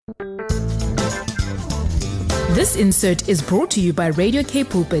This insert is brought to you by Radio K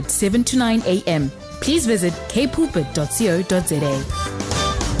Pulpit 7 to 9 a.m. Please visit kpulpit.co.za.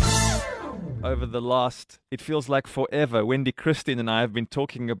 Over the last, it feels like forever, Wendy, Christien and I have been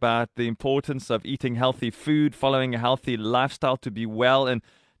talking about the importance of eating healthy food, following a healthy lifestyle to be well, and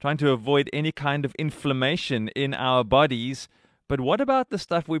trying to avoid any kind of inflammation in our bodies. But what about the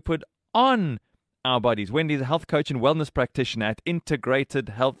stuff we put on our bodies? Wendy is a health coach and wellness practitioner at Integrated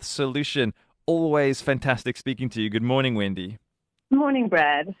Health Solution. Always fantastic speaking to you. Good morning, Wendy. Good morning,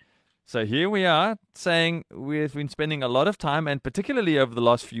 Brad. So here we are saying we've been spending a lot of time, and particularly over the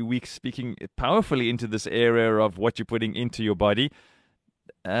last few weeks, speaking powerfully into this area of what you're putting into your body.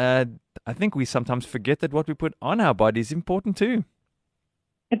 I think we sometimes forget that what we put on our body is important too.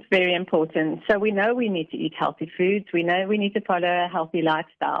 It's very important. So we know we need to eat healthy foods. We know we need to follow a healthy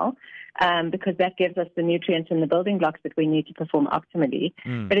lifestyle because that gives us the nutrients and the building blocks that we need to perform optimally.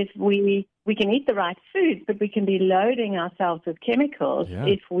 But if we can eat the right foods, but we can be loading ourselves with chemicals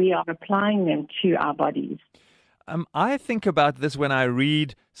if we are applying them to our bodies. I think about this when I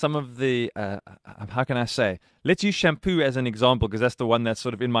read some of the, how can I say, let's use shampoo as an example, because that's the one that's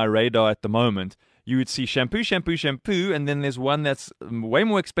sort of in my radar at the moment. You would see shampoo, and then there's one that's way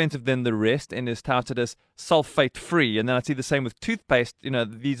more expensive than the rest and is touted as sulfate-free. And then I see the same with toothpaste. You know,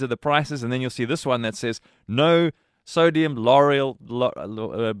 these are the prices. And then you'll see this one that says no sodium lauryl.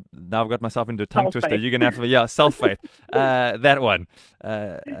 Now I've got myself into a tongue twister. You're going to have to, sulfate. That one,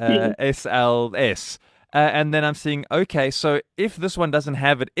 SLS. And then I'm seeing, okay, so if this one doesn't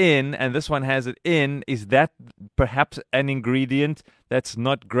have it in and this one has it in, is that perhaps an ingredient that's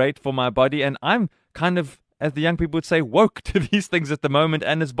not great for my body? And I'm kind of, as the young people would say, woke to these things at the moment,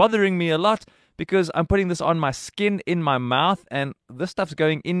 and it's bothering me a lot because I'm putting this on my skin, in my mouth, and this stuff's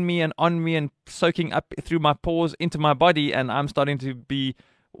going in me and on me and soaking up through my pores into my body, and I'm starting to be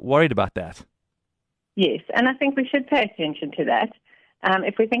worried about that. Yes, and I think we should pay attention to that.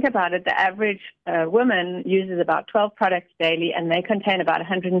 If we think about it, the average woman uses about 12 products daily, and they contain about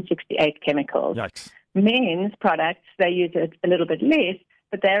 168 chemicals. Yikes. Men's products, they use it a little bit less,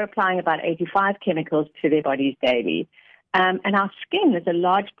 but they're applying about 85 chemicals to their bodies daily. And our skin is a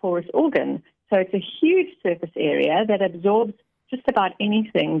large porous organ, so it's a huge surface area that absorbs just about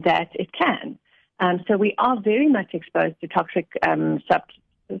anything that it can. So we are very much exposed to toxic and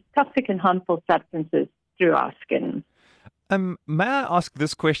harmful substances through our skin. May I ask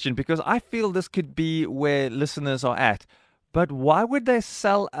this question? Because I feel this could be where listeners are at. But why would they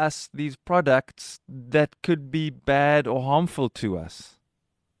sell us these products that could be bad or harmful to us?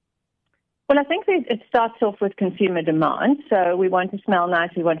 Well, I think it starts off with consumer demand. So we want to smell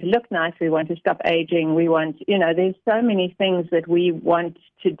nice, we want to look nice, we want to stop aging, we want, there's so many things that we want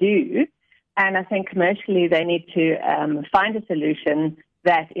to do. And I think commercially they need to find a solution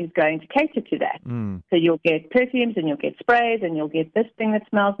that is going to cater to that. So you'll get perfumes and you'll get sprays and you'll get this thing that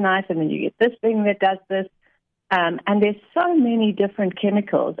smells nice and then you get this thing that does this. And there's so many different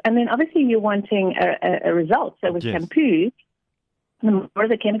chemicals. And then obviously you're wanting a result. So with shampoos, the more of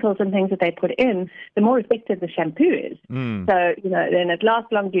the chemicals and things that they put in, the more effective the shampoo is. So, then it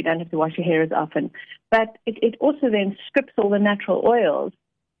lasts longer, you don't have to wash your hair as often. But it also then strips all the natural oils.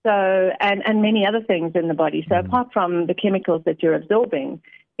 So, and many other things in the body. So apart from the chemicals that you're absorbing,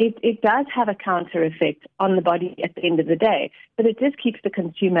 it does have a counter effect on the body at the end of the day. But it just keeps the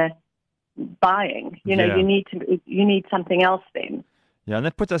consumer buying. You need something else then. Yeah, and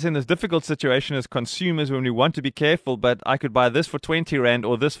that puts us in this difficult situation as consumers when we want to be careful, but I could buy this for 20 Rand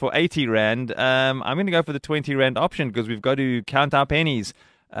or this for 80 Rand. I'm going to go for the 20 Rand option because we've got to count our pennies.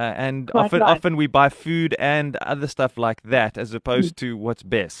 And often we buy food and other stuff like that as opposed to what's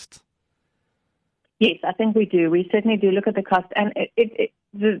best. Yes, I think we do. We certainly do look at the cost. And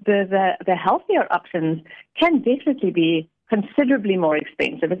the healthier options can definitely be considerably more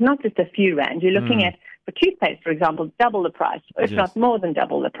expensive. It's not just a few Rand. You're looking at, for toothpaste, for example, double the price, if not more than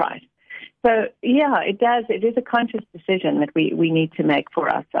double the price. So, it does. It is a conscious decision that we need to make for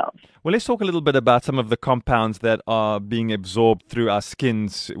ourselves. Well, let's talk a little bit about some of the compounds that are being absorbed through our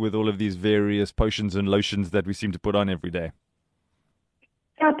skins with all of these various potions and lotions that we seem to put on every day.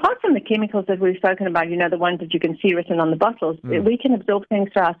 So apart from the chemicals that we've spoken about, the ones that you can see written on the bottles, we can absorb things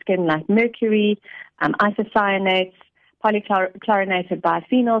through our skin like mercury, isocyanates, polychlorinated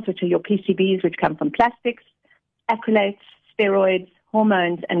biphenyls, which are your PCBs, which come from plastics, acrylates, steroids,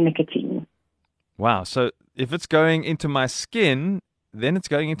 hormones, and nicotine. Wow. So if it's going into my skin, then it's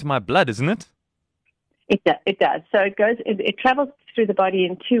going into my blood, isn't it? It does. So it travels through the body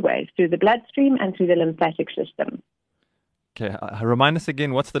in two ways, through the bloodstream and through the lymphatic system. Okay. Remind us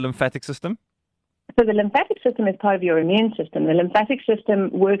again, what's the lymphatic system? So the lymphatic system is part of your immune system. The lymphatic system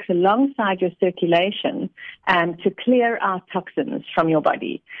works alongside your circulation to clear out toxins from your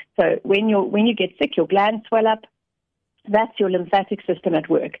body. So when you get sick, your glands swell up. That's your lymphatic system at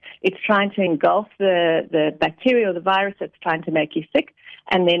work. It's trying to engulf the bacteria or the virus that's trying to make you sick,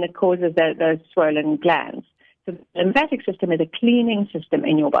 and then it causes those swollen glands. So the lymphatic system is a cleaning system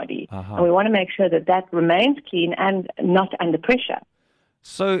in your body, and we want to make sure that remains clean and not under pressure.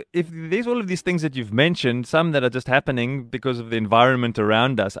 So if there's all of these things that you've mentioned, some that are just happening because of the environment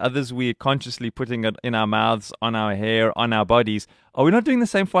around us, others we're consciously putting it in our mouths, on our hair, on our bodies, are we not doing the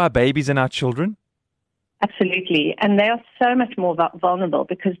same for our babies and our children? Absolutely. And they are so much more vulnerable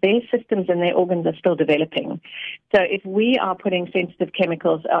because their systems and their organs are still developing. So if we are putting sensitive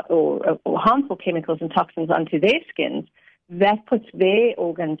chemicals or harmful chemicals and toxins onto their skins, that puts their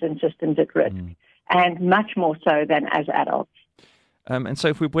organs and systems at risk, and much more so than as adults. And so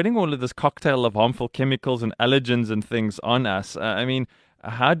if we're putting all of this cocktail of harmful chemicals and allergens and things on us,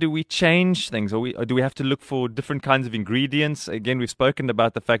 how do we change things? Or do we have to look for different kinds of ingredients? Again, we've spoken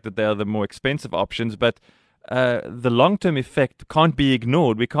about the fact that they are the more expensive options, but the long-term effect can't be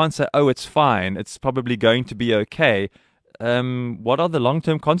ignored. We can't say, oh, it's fine, it's probably going to be okay. What are the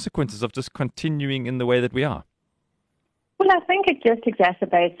long-term consequences of just continuing in the way that we are? Well, I think it just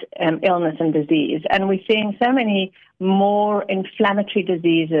exacerbates illness and disease. And we're seeing so many more inflammatory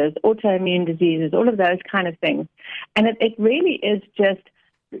diseases, autoimmune diseases, all of those kind of things. And it really is just,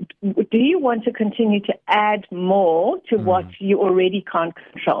 do you want to continue to add more to what you already can't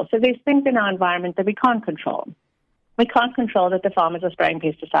control? So there's things in our environment that we can't control. We can't control that the farmers are spraying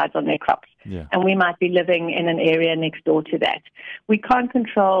pesticides on their crops, and we might be living in an area next door to that. We can't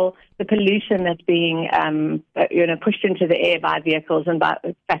control the pollution that's being pushed into the air by vehicles and by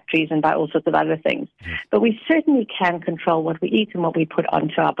factories and by all sorts of other things. But we certainly can control what we eat and what we put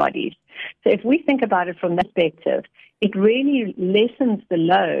onto our bodies. So if we think about it from that perspective, it really lessens the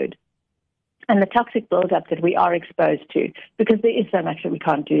load and the toxic buildup that we are exposed to, because there is so much that we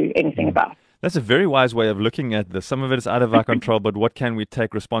can't do anything about. That's a very wise way of looking at this. Some of it is out of our control, but what can we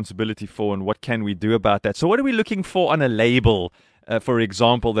take responsibility for and what can we do about that? So what are we looking for on a label, for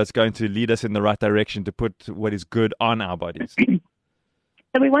example, that's going to lead us in the right direction to put what is good on our bodies?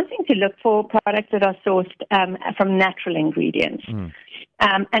 So we're wanting to look for products that are sourced from natural ingredients.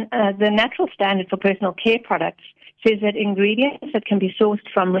 And the natural standard for personal care products says that ingredients that can be sourced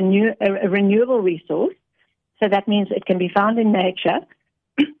from a renewable resource, so that means it can be found in nature,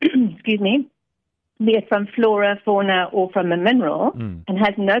 excuse me, be it from flora, fauna, or from a mineral, and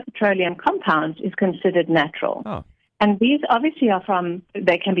has no petroleum compounds, is considered natural. And these obviously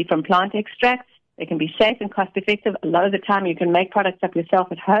they can be from plant extracts, they can be safe and cost-effective. A lot of the time you can make products up yourself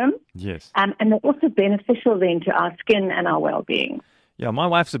at home. Yes. And they're also beneficial then to our skin and our well-being. Yeah, my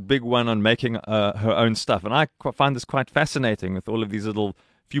wife's a big one on making her own stuff, and I find this quite fascinating with all of these little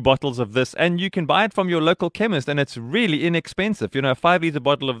few bottles of this, and you can buy it from your local chemist, and it's really inexpensive. You know, a 5-liter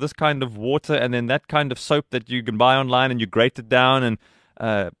bottle of this kind of water, and then that kind of soap that you can buy online, and you grate it down and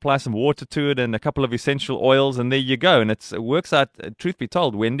apply some water to it and a couple of essential oils, and there you go. And it works out, truth be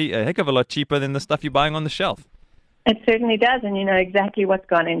told, Wendy, a heck of a lot cheaper than the stuff you're buying on the shelf. It certainly does, and you know exactly what's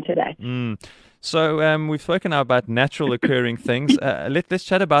gone into that. So we've spoken now about natural occurring things. Let's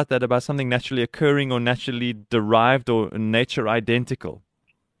chat about that, about something naturally occurring or naturally derived or nature identical.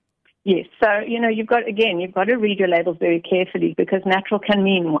 Yes. So, you've got to read your labels very carefully, because natural can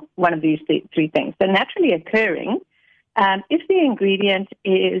mean one of these three things. So naturally occurring, if the ingredient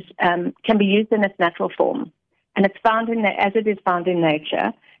can be used in its natural form, and it's found as it is found in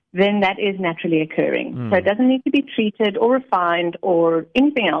nature, then that is naturally occurring. So it doesn't need to be treated or refined or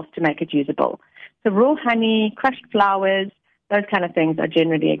anything else to make it usable. So raw honey, crushed flowers, those kind of things are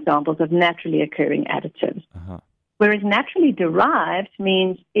generally examples of naturally occurring additives. Whereas naturally derived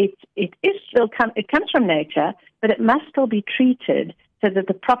means it comes from nature, but it must still be treated so that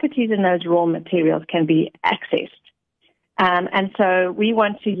the properties in those raw materials can be accessed. And so we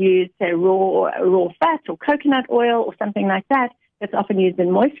want to use, say, raw fat or coconut oil or something like that. That's often used in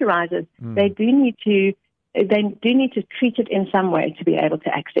moisturizers. They do need to treat it in some way to be able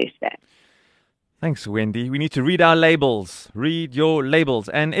to access that. Thanks, Wendy. We need to read our labels. Read your labels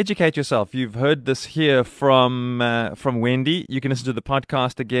and educate yourself. You've heard this here from Wendy. You can listen to the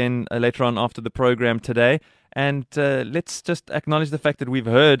podcast again later on after the program today. And let's just acknowledge the fact that we've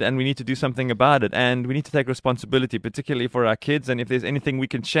heard and we need to do something about it. And we need to take responsibility, particularly for our kids. And if there's anything we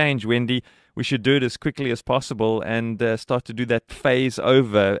can change, Wendy, we should do it as quickly as possible and start to do that phase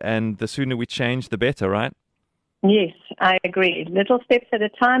over. And the sooner we change, the better, right? Yes, I agree. Little steps at a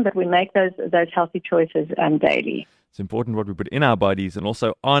time, but we make those healthy choices daily. It's important what we put in our bodies and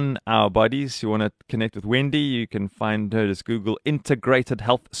also on our bodies. You want to connect with Wendy, you can find her, just Google Integrated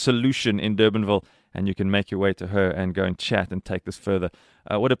Health Solution in Durbanville, and you can make your way to her and go and chat and take this further.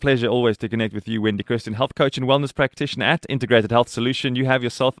 What a pleasure always to connect with you, Wendy Christien, health coach and wellness practitioner at Integrated Health Solution. You have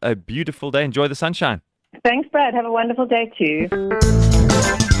yourself a beautiful day. Enjoy the sunshine. Thanks, Brad. Have a wonderful day too.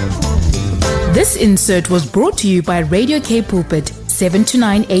 This insert was brought to you by Radio K Pulpit, 7 to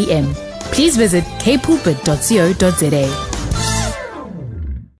 9 a.m. Please visit kpulpit.co.za.